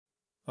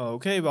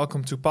Okay,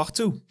 welcome to part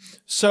 2.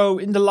 So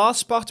in the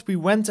last part we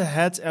went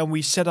ahead and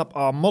we set up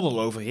our model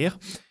over here.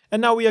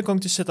 And now we are going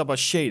to set up our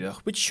shader,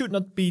 which should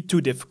not be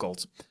too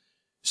difficult.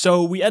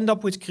 So we end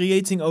up with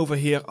creating over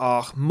here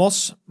our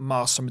moss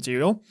master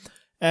material.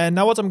 And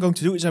now what I'm going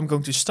to do is I'm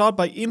going to start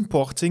by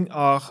importing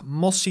our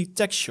mossy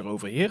texture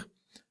over here.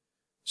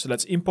 So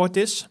let's import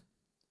this.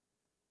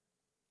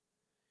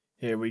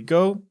 Here we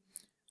go.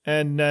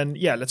 And then,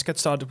 yeah, let's get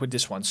started with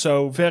this one.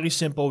 So very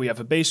simple, we have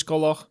a base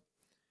color.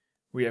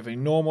 We have a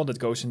normal that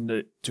goes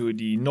into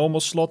the normal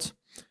slot.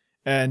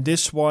 And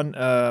this one,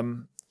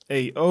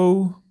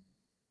 AO,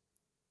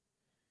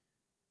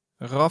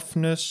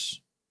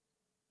 roughness,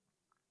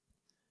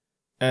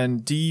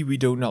 and D we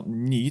do not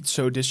need,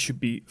 so this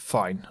should be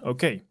fine.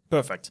 Okay,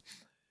 perfect.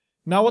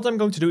 Now what I'm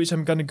going to do is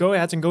I'm going to go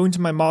ahead and go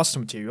into my master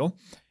material.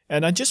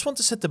 And I just want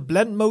to set the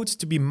blend mode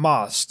to be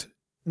masked.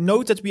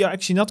 Note that we are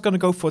actually not going to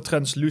go for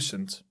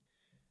translucent.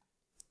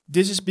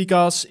 This is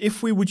because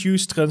if we would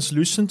use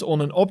translucent on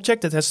an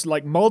object that has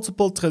like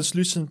multiple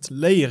translucent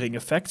layering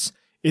effects,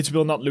 it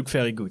will not look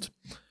very good.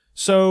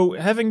 So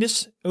having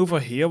this over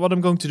here, what I'm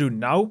going to do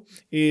now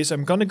is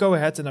I'm going to go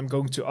ahead and I'm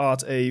going to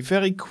add a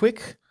very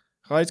quick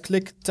right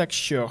click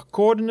texture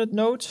coordinate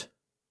node.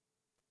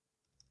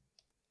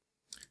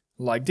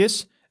 Like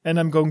this. And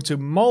I'm going to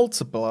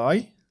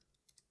multiply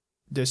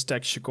this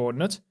texture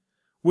coordinate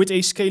with a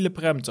scalar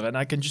parameter. And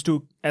I can just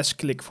do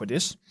s-click for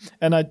this.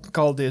 And I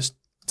call this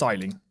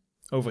tiling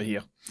over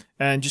here.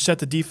 And just set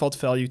the default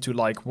value to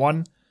like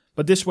 1.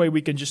 But this way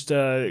we can just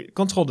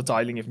control the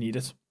tiling if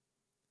needed.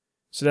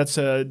 So that's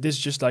this is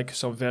just like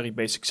some very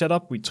basic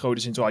setup. We throw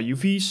this into our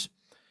UVs.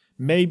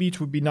 Maybe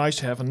it would be nice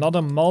to have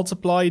another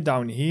multiply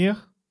down here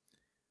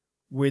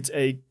with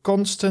a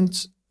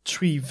constant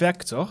tree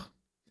vector.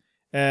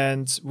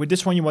 And with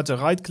this one you want to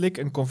right click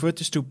and convert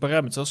this to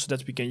parameters so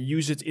that we can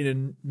use it in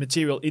a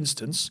material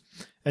instance.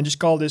 And just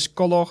call this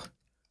color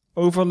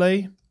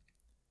overlay.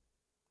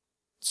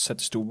 Set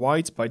this to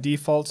white by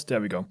default. There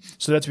we go.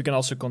 So that we can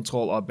also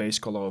control our base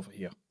color over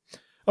here.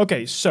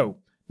 Okay, so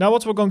now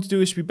what we're going to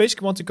do is we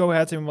basically want to go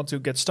ahead and we want to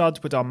get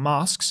started with our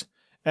masks.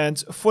 And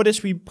for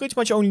this we pretty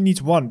much only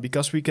need one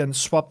because we can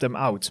swap them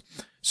out.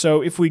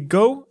 So if we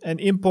go and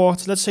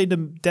import, let's say the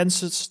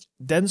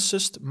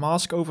densest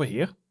mask over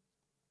here.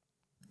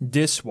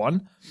 This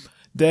one.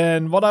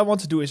 Then what I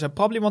want to do is I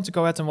probably want to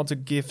go ahead and want to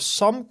give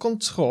some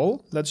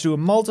control. Let's do a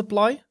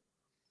multiply.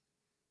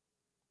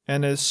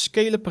 And a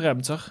scalar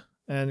parameter.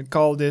 And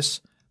call this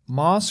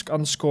mask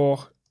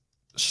underscore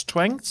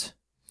strength.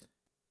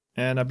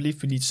 And I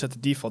believe we need to set the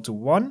default to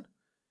 1.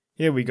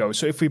 Here we go.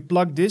 So if we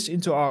plug this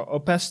into our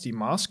opacity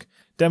mask,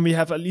 then we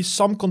have at least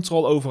some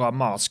control over our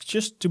mask,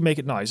 just to make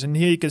it nice. And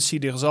here you can see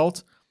the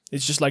result.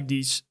 It's just like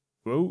these.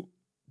 Whoa,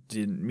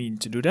 didn't mean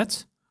to do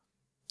that.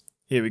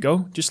 Here we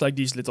go. Just like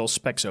these little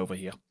specks over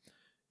here.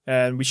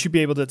 And we should be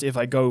able to, if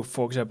I go,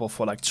 for example,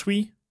 for like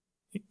 3.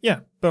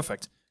 Yeah,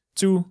 perfect.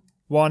 2,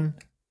 1.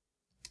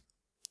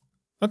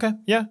 Okay,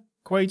 yeah,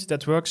 great,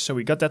 that works, so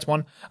we got that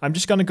one. I'm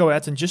just gonna go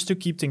ahead and just to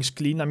keep things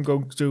clean, I'm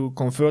going to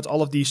convert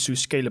all of these to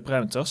scalar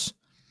parameters.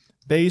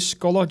 Base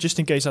color, just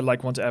in case I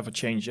want to ever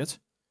change it.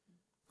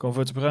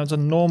 Convert the parameter,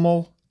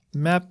 normal,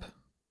 map.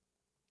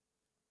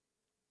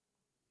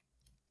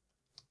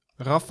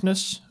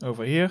 Roughness,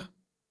 over here.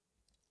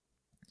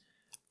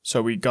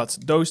 So we got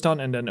those done,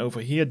 and then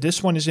over here,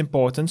 this one is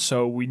important,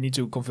 so we need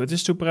to convert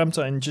this to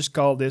parameter and just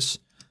call this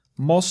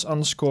moss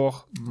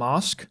underscore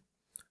mask,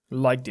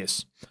 like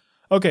this.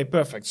 Okay,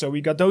 perfect. So we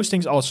got those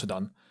things also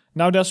done.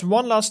 Now there's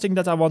one last thing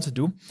that I want to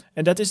do.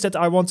 And that is that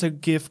I want to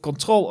give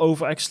control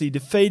over actually the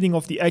fading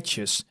of the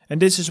edges.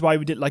 And this is why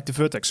we did like the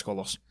vertex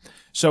colors.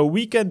 So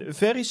we can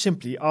very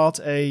simply add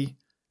a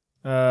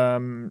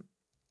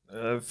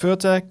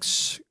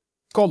vertex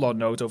color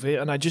node over here.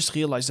 And I just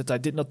realized that I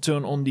did not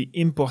turn on the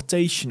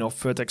importation of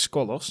vertex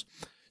colors.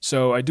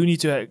 So I do need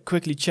to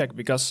quickly check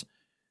because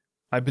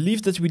I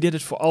believe that we did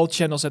it for all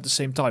channels at the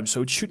same time,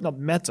 so it should not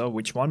matter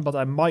which one, but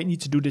I might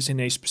need to do this in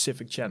a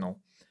specific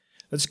channel.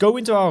 Let's go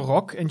into our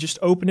rock and just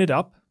open it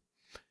up.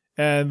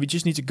 And we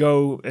just need to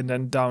go and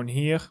then down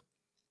here.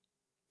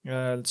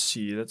 Let's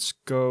see, let's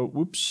go,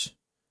 whoops.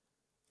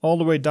 All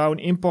the way down,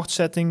 import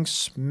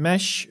settings,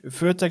 mesh,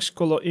 vertex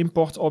color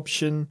import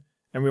option.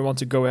 And we want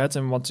to go ahead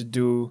and want to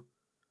do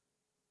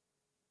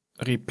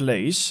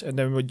replace. And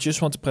then we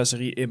just want to press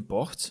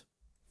re-import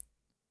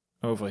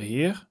over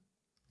here.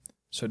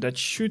 So that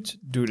should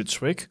do the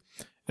trick.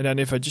 And then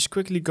if I just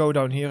quickly go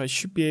down here, I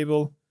should be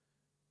able...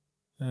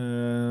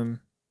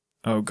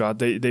 oh god,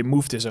 they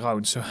moved this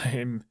around. So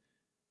I'm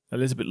a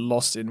little bit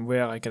lost in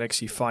where I can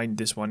actually find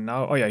this one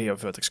now. Oh yeah, here,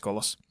 vertex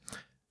colors.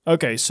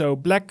 Okay, so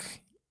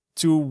black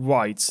to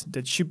white.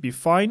 That should be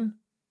fine.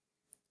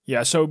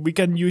 Yeah, so we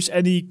can use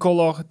any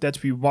color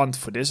that we want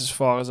for this as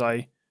far as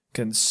I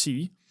can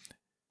see.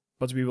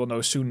 But we will know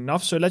soon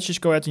enough. So let's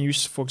just go ahead and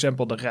use, for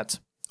example, the red.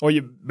 Or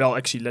well,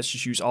 actually, let's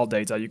just use all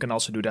data. You can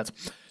also do that.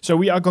 So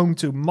we are going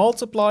to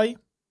multiply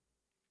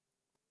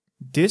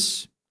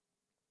this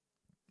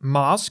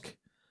mask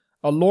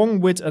along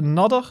with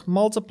another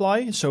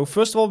multiply. So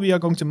first of all, we are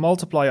going to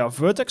multiply our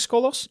vertex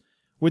colors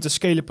with a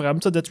scalar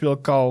parameter that we'll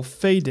call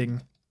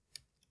fading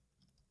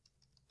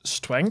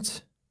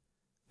strength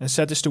and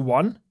set this to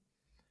 1.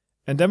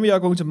 And then we are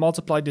going to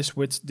multiply this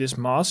with this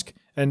mask.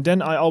 And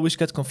then I always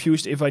get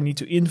confused if I need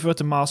to invert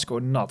the mask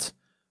or not.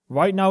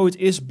 Right now it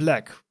is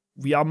black.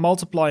 We are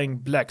multiplying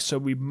black, so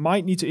we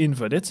might need to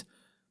invert it.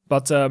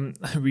 But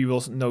we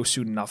will know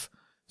soon enough.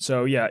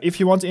 So yeah, if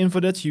you want to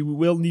invert it, you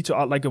will need to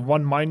add like a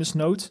 1 minus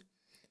node.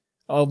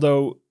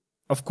 Although,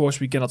 of course,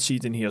 we cannot see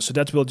it in here. So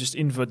that will just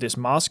invert this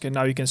mask. And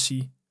now you can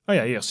see, oh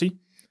yeah, here, see?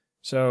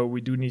 So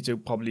we do need to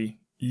probably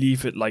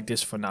leave it like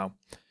this for now.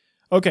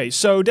 Okay,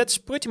 so that's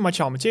pretty much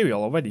our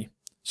material already.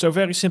 So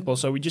very simple.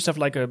 So we just have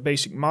like a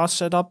basic mask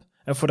setup.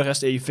 And for the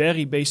rest, a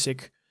very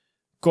basic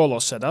color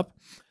setup.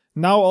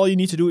 Now all you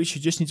need to do is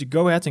you just need to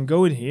go ahead and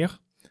go in here.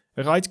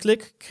 Right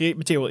click, create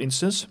material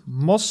instance,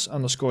 mos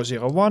underscore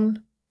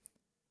 01.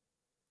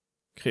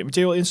 Create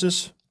material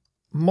instance,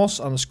 mos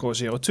underscore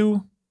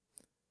 02.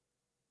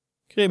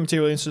 Create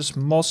material instance,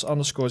 mos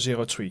underscore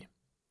 03.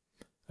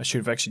 I should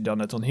have actually done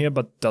that on here,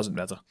 but doesn't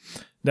matter.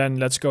 Then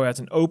let's go ahead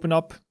and open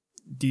up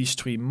these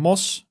 3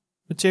 mos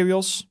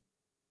materials.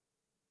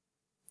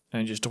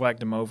 And just drag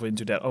them over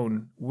into their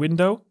own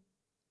window.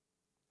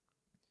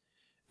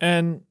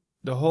 And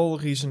the whole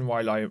reason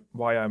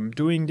why I'm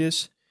doing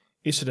this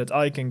is so that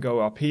I can go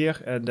up here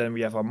and then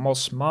we have our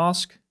mos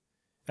mask.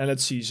 And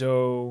let's see,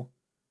 so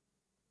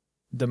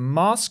the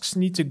masks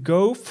need to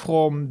go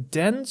from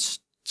dense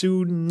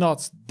to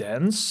not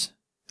dense.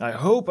 I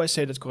hope I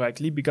say that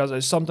correctly because I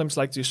sometimes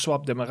like to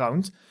swap them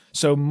around.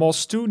 So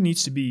mos 2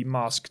 needs to be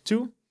mask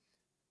 2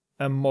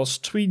 and mos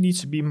 3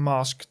 needs to be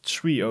mask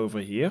 3 over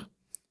here.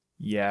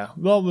 Yeah,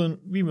 well,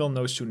 we will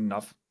know soon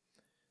enough.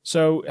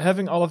 So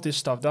having all of this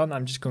stuff done,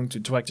 I'm just going to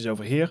drag this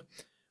over here.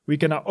 We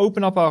can now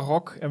open up our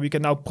rock and we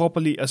can now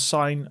properly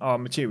assign our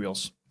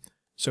materials.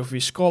 So if we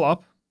scroll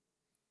up,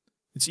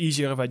 it's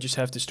easier if I just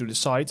have this to the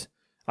side.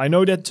 I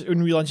know that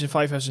Unreal Engine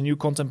 5 has a new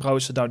content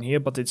browser down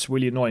here, but it's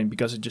really annoying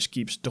because it just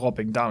keeps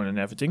dropping down and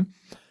everything.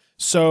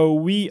 So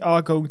we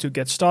are going to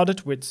get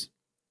started with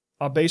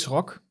our base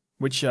rock,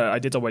 which I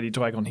did already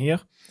drag on here.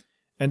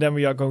 And then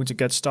we are going to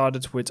get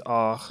started with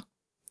our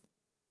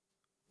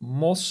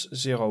mos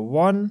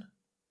 01,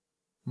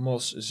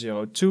 mos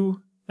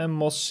 02 and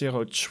mos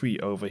 03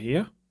 over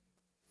here.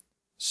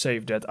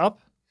 Save that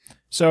up.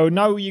 So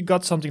now you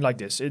got something like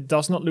this. It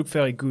does not look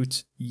very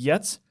good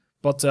yet,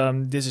 but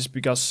this is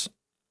because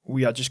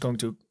we are just going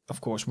to,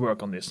 of course,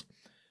 work on this.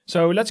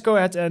 So let's go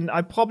ahead, and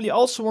I probably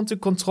also want to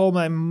control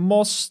my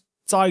mos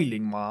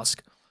tiling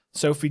mask.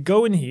 So if we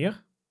go in here,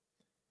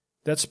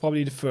 that's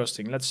probably the first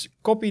thing. Let's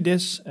copy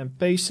this and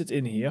paste it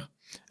in here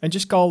and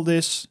just call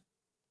this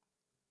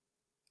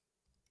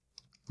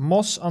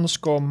mos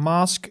underscore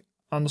mask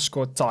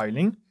underscore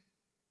tiling.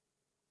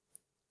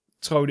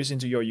 Throw this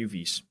into your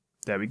UVs.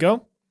 There we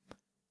go.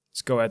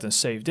 Let's go ahead and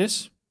save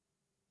this.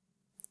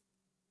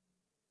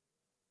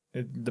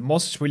 The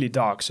mos is really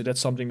dark, so that's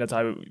something that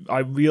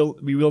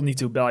we will need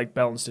to like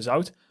balance this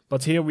out.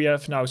 But here we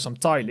have now some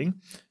tiling.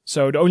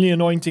 So the only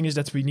annoying thing is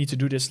that we need to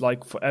do this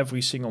like for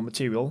every single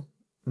material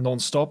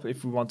non-stop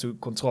if we want to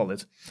control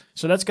it.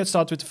 So let's get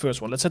started with the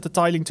first one. Let's set the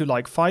tiling to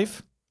like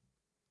 5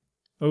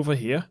 over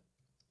here.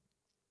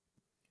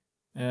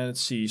 And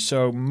let's see,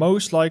 so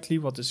most likely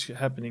what is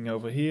happening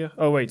over here.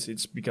 Oh wait,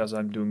 it's because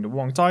I'm doing the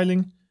wrong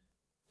tiling.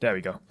 There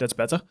we go, that's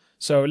better.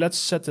 So let's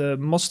set the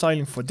mos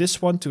tiling for this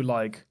one to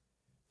like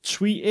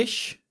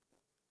 3-ish.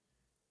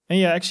 And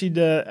yeah, actually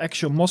the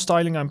actual mos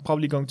tiling I'm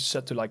probably going to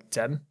set to like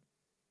 10.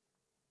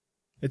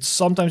 It's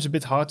sometimes a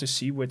bit hard to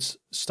see with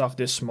stuff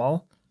this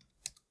small.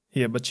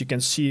 Here, but you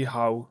can see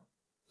how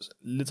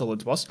little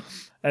it was.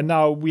 And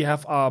now we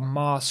have our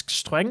mask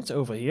strength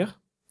over here.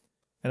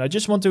 And I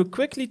just want to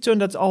quickly turn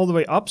that all the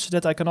way up so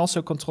that I can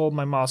also control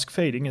my mask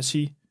fading and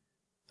see.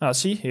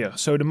 See here.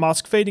 So the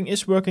mask fading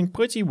is working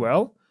pretty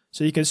well.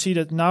 So you can see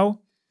that now.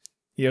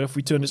 Here, if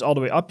we turn this all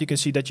the way up, you can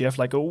see that you have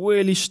like a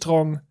really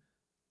strong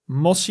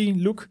mossy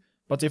look.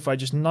 But if I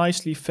just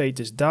nicely fade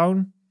this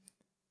down,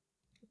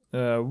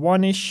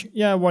 1-ish,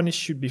 yeah, 1-ish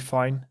should be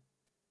fine.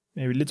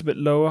 Maybe a little bit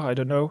lower, I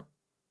don't know.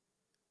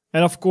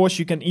 And of course,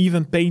 you can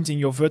even paint in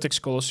your vertex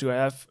colors to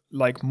have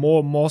like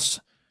more moss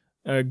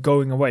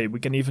going away. We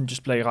can even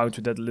just play around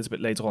with that a little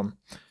bit later on.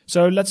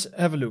 So let's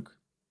have a look.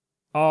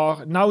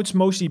 Now it's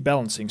mostly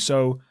balancing.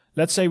 So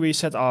let's say we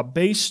set our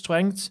base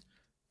strength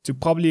to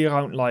probably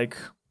around like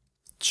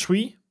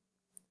 3.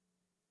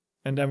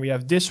 And then we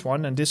have this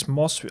one and this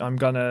moss. I'm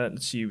gonna,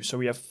 let's see. So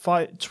we have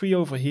 3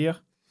 over here.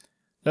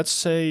 Let's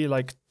say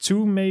like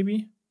 2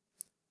 maybe.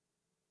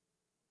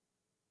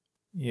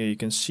 Here you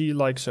can see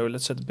like, so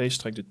let's set the base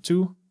strength to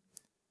 2.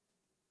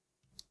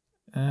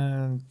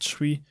 And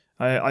 3.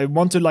 I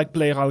want to like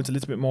play around a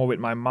little bit more with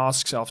my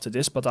masks after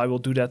this, but I will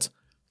do that.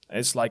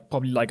 It's like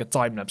probably like a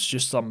time lapse,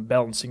 just some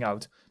balancing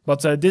out.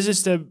 But this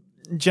is the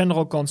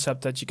general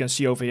concept that you can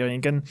see over here. You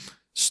can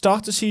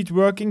start to see it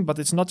working, but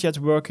it's not yet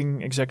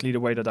working exactly the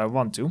way that I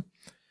want to.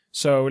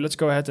 So let's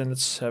go ahead and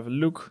let's have a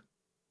look.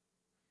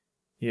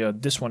 Here,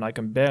 this one I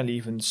can barely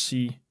even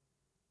see.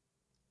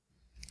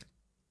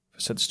 If I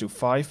set this to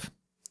 5.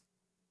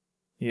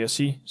 Here,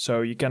 see?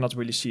 So you cannot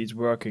really see it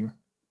working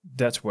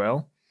that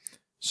well.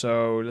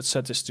 So let's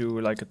set this to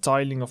like a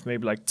tiling of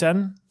maybe like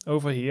 10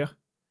 over here.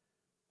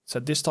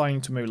 Set this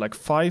tiling to maybe like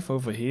 5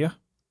 over here.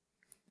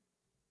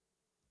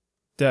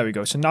 There we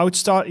go. So now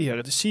it's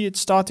it's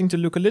starting to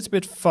look a little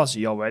bit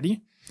fuzzy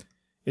already.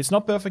 It's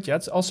not perfect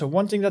yet. Also,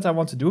 one thing that I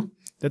want to do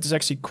that is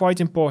actually quite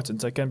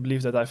important, I can't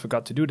believe that I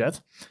forgot to do that,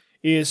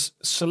 is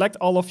select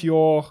all of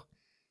your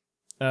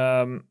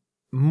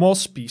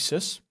moss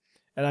pieces.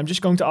 And I'm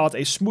just going to add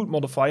a smooth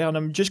modifier, and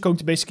I'm just going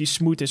to basically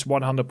smooth this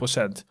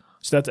 100%.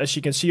 So that, as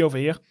you can see over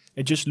here,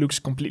 it just looks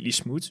completely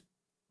smooth.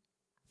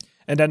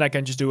 And then I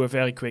can just do a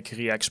very quick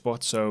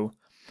re-export. So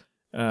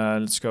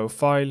let's go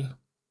File,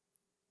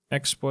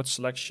 Export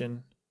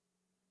Selection.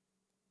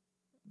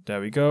 There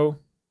we go.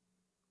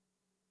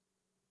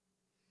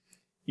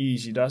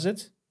 Easy does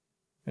it.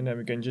 And then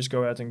we can just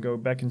go ahead and go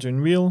back into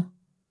Unreal.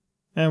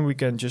 And we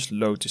can just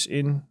load this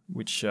in,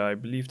 which I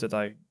believe that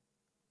I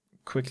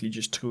quickly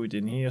just threw it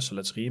in here. So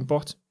let's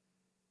re-import.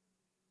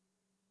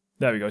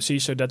 There we go. See,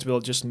 so that will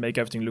just make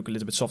everything look a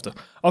little bit softer.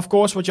 Of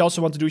course, what you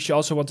also want to do is you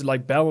also want to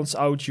like balance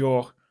out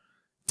your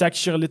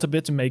texture a little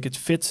bit to make it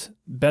fit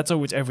better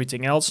with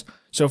everything else.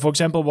 So for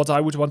example, what I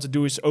would want to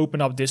do is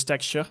open up this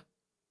texture.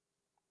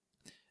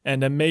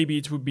 And then maybe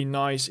it would be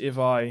nice if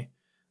I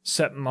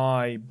set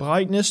my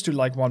brightness to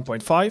like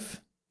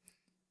 1.5.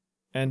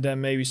 And then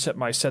maybe set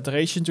my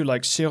saturation to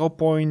like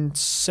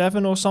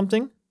 0.7 or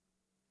something.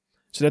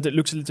 So that it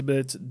looks a little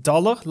bit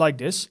duller like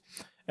this.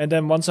 And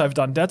then once I've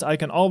done that, I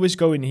can always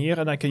go in here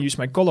and I can use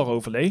my color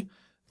overlay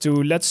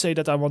to, let's say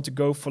that I want to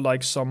go for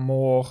like some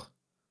more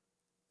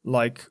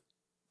like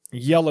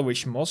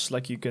yellowish moss,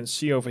 like you can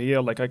see over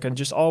here. Like I can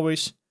just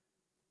always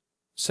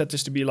set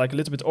this to be like a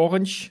little bit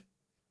orange,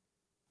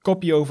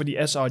 copy over the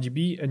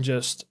sRGB and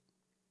just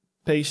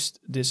paste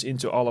this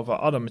into all of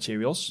our other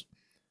materials.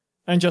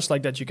 And just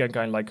like that, you can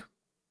kind of like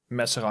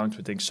mess around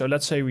with things. So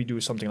let's say we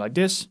do something like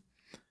this.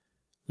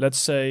 Let's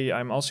say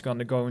I'm also going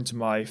to go into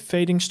my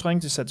fading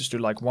strength and set this to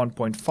like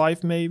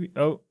 1.5 maybe.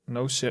 Oh,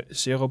 no,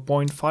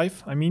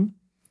 0.5, I mean.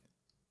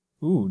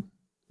 Ooh,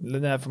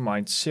 never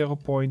mind,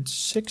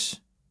 0.6.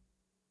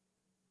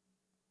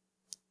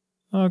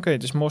 Okay,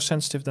 it is more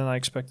sensitive than I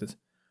expected.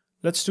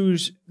 Let's do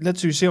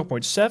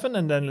 0.7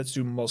 and then let's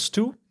do Moss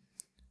 2,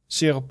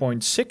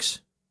 0.6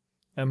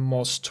 and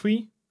Moss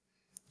 3,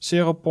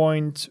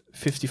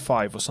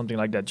 0.55 or something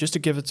like that. Just to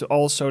give it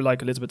also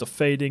like a little bit of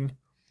fading.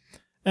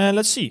 And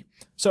let's see.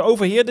 So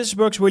over here, this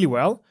works really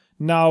well.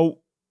 Now,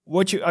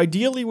 what you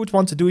ideally would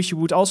want to do is you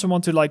would also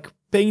want to like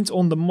paint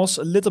on the moss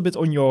a little bit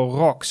on your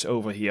rocks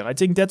over here. I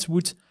think that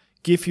would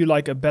give you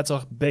like a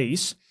better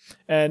base.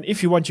 And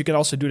if you want, you can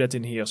also do that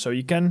in here. So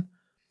you can,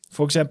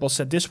 for example,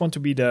 set this one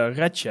to be the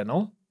red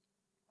channel.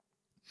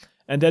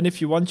 And then if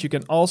you want, you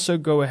can also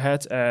go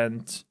ahead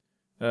and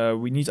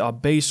we need our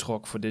base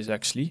rock for this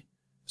actually.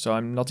 So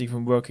I'm not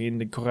even working in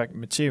the correct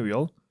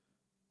material.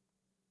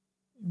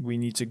 We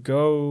need to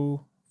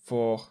go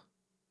for...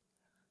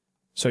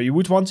 So you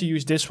would want to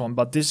use this one,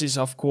 but this is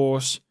of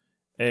course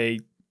a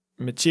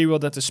material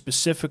that is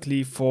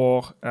specifically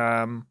for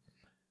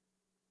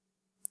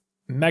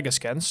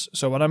megascans.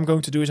 So what I'm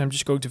going to do is I'm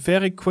just going to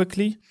very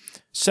quickly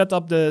set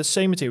up the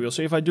same material.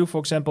 So if I do, for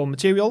example,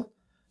 material.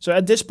 So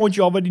at this point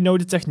you already know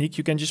the technique.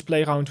 You can just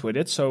play around with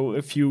it. So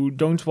if you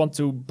don't want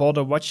to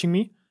bother watching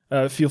me,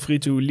 feel free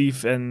to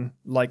leave and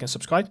like and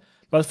subscribe.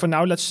 But for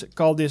now, let's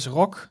call this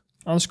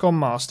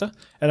rock_master.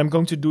 And I'm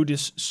going to do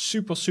this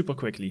super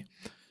quickly.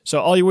 So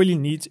all you really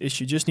need is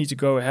you just need to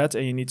go ahead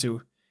and you need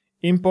to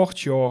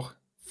import your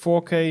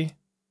 4K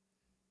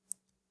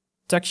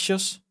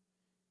textures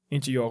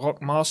into your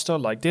rock master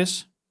like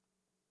this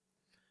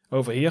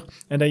over here.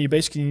 And then you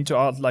basically need to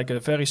add like a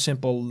very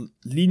simple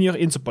linear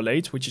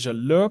interpolate, which is a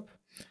lerp.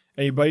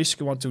 And you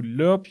basically want to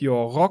lerp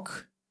your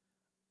rock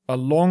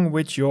along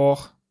with your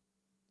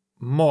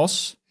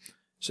moss.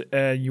 So,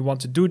 you want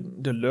to do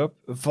the lerp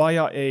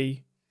via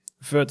a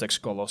vertex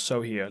color.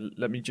 So here,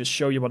 let me just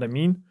show you what I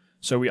mean.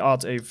 So we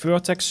add a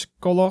vertex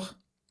color.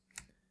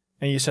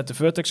 And you set the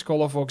vertex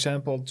color, for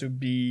example, to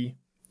be,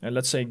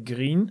 let's say,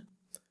 green.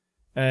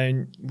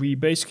 And we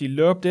basically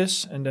lerp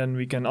this. And then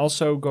we can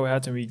also go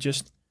ahead and we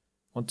just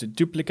want to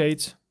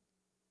duplicate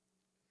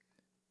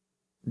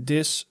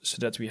this so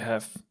that we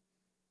have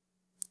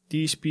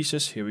these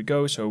pieces. Here we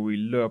go. So we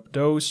lerp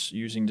those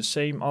using the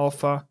same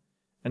alpha.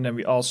 And then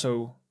we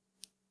also,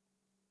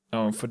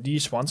 for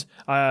these ones,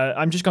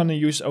 I'm just going to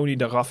use only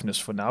the roughness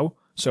for now.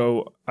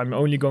 So I'm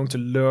only going to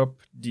lerp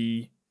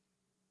the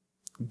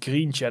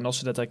green channel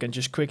so that I can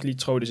just quickly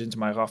throw this into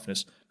my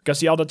roughness. Because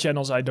the other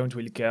channels I don't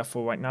really care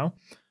for right now.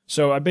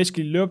 So I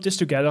basically lerp this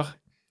together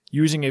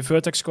using a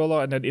vertex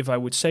color. And then if I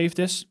would save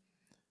this,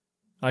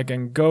 I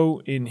can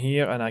go in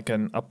here and I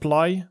can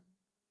apply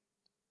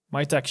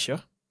my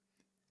texture.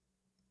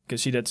 You can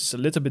see that it's a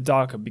little bit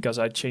darker because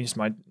I changed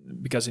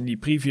because in the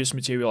previous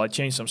material I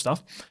changed some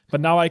stuff.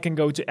 But now I can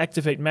go to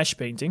activate mesh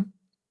painting.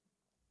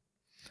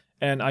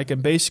 and I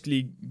can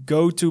basically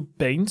go to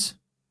paint,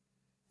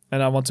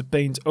 and I want to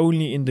paint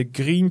only in the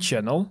green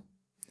channel,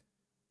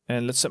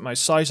 and let's set my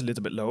size a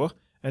little bit lower,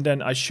 and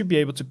then I should be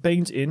able to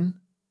paint in,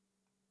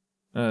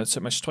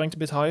 set my strength a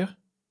bit higher.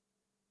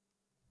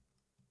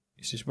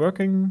 Is this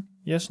working?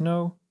 Yes,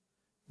 no?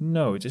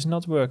 No, it is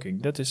not working.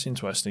 That is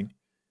interesting.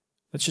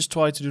 Let's just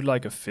try to do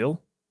like a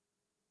fill.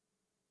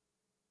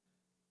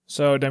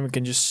 So then we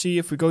can just see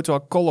if we go to our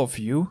color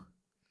view.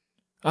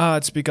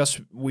 It's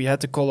because we had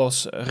the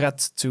colors red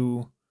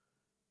to...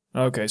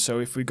 Okay, so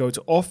if we go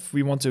to off,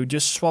 we want to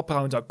just swap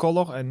around our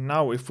color, and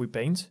now if we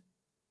paint...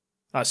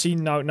 see,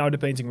 now the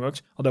painting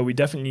works, although we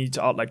definitely need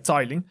to add like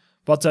tiling,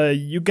 but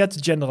you get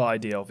the general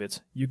idea of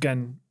it. You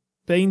can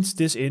paint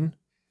this in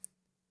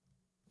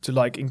to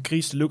like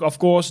increase the look. Of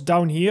course,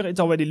 down here it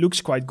already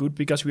looks quite good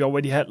because we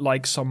already had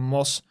like some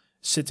moss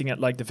sitting at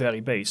like the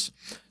very base.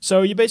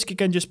 So you basically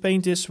can just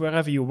paint this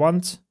wherever you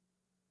want.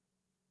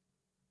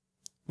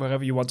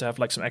 Wherever you want to have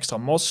like some extra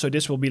moss. So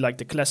this will be like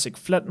the classic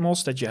flat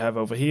moss that you have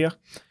over here.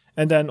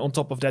 And then on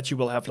top of that you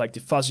will have like the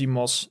fuzzy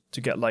moss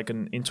to get like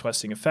an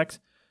interesting effect.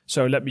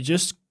 So let me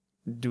just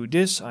do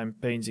this. I'm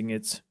painting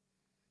it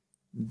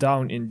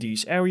down in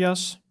these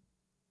areas.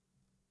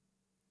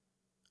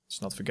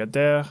 Let's not forget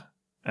there.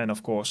 And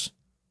of course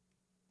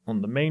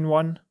on the main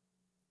one.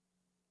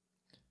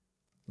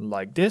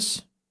 Like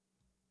this.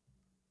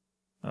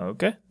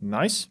 Okay,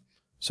 nice.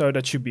 So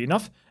that should be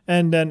enough.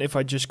 And then if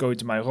I just go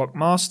to my rock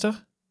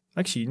master.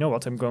 Actually, you know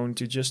what? I'm going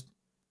to just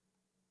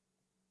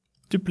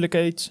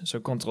duplicate. So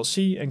Ctrl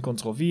C and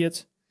Ctrl V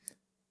it.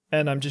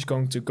 And I'm just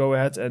going to go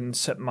ahead and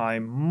set my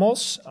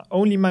moss,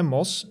 only my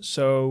moss.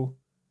 So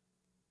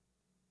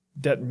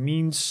that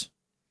means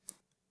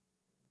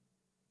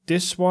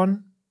this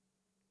one.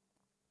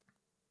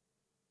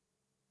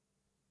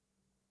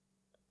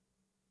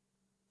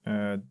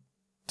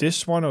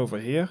 This one over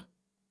here.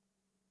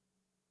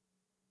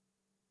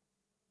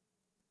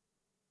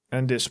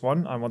 And this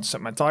one. I want to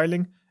set my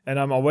tiling. And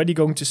I'm already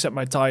going to set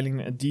my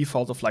tiling a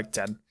default of like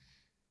 10.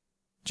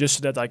 Just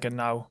so that I can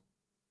now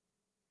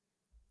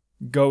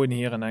go in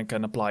here and I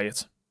can apply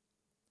it.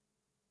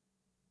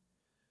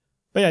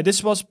 But yeah,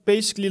 this was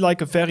basically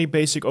like a very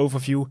basic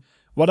overview.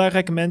 What I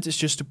recommend is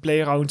just to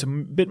play around a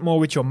bit more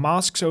with your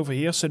masks over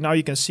here. So now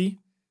you can see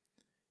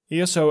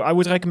here. So I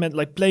would recommend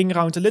like playing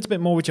around a little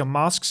bit more with your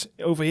masks.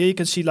 Over here you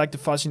can see like the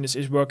fuzziness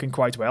is working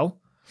quite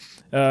well.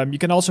 You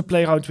can also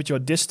play around with your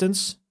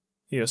distance.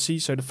 Here, see,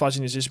 so the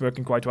fuzziness is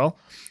working quite well.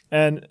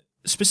 And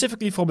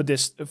specifically from a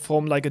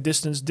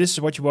distance, this is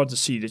what you want to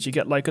see. That you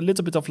get like a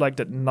little bit of like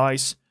that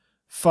nice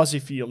fuzzy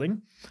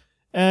feeling.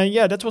 And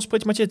yeah, that was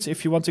pretty much it.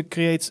 If you want to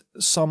create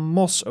some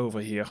moss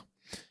over here.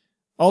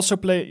 Also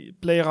play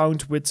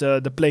around with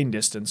the plane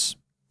distance.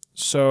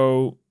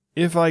 So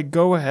if I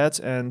go ahead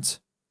and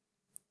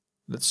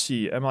let's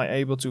see, am I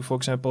able to, for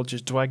example,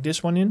 just drag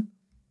this one in?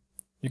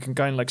 You can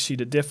kind of like see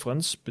the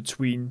difference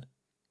between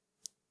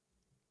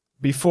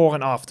before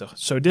and after.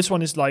 So this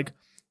one is like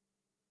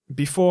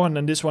before and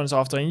then this one is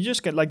after, and you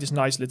just get like this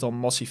nice little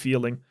mossy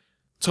feeling.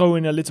 Throw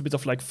in a little bit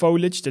of like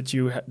foliage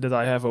that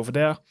I have over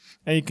there,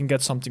 and you can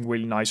get something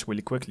really nice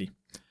really quickly.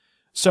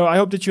 So I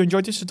hope that you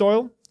enjoyed this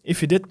tutorial.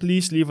 If you did,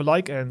 please leave a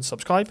like and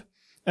subscribe,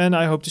 and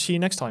I hope to see you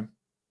next time.